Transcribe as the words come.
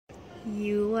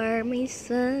You are my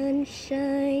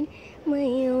sunshine, my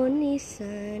only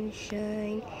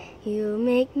sunshine. You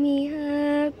make me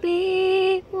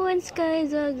happy when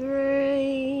skies are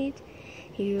great.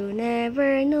 You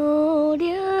never know,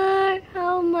 dear,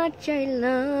 how much I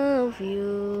love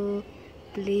you.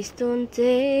 Please don't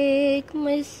take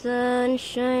my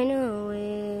sunshine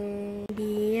away.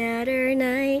 The other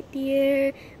night,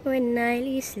 dear, when I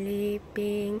lay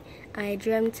sleeping, I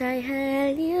dreamt I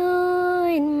held you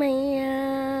in my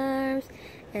arms.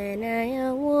 And I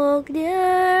awoke,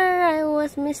 dear, I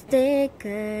was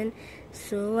mistaken.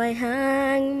 So I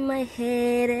hung my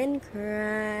head and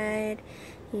cried.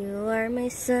 You are my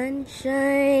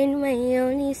sunshine, my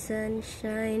only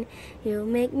sunshine. You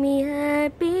make me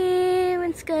happy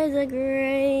when skies are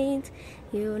great.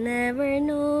 You never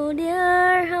know,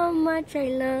 dear, how much I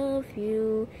love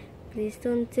you. Please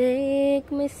don't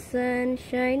take my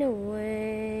sunshine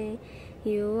away.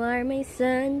 You are my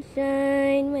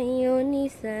sunshine, my only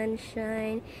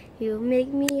sunshine. You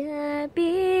make me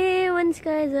happy when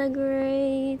skies are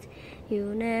great.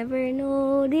 You never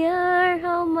know, dear,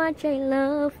 how much I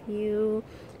love you.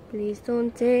 Please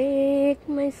don't take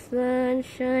my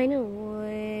sunshine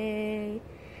away.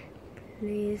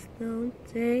 Please don't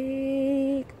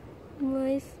take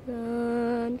my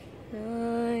sunshine.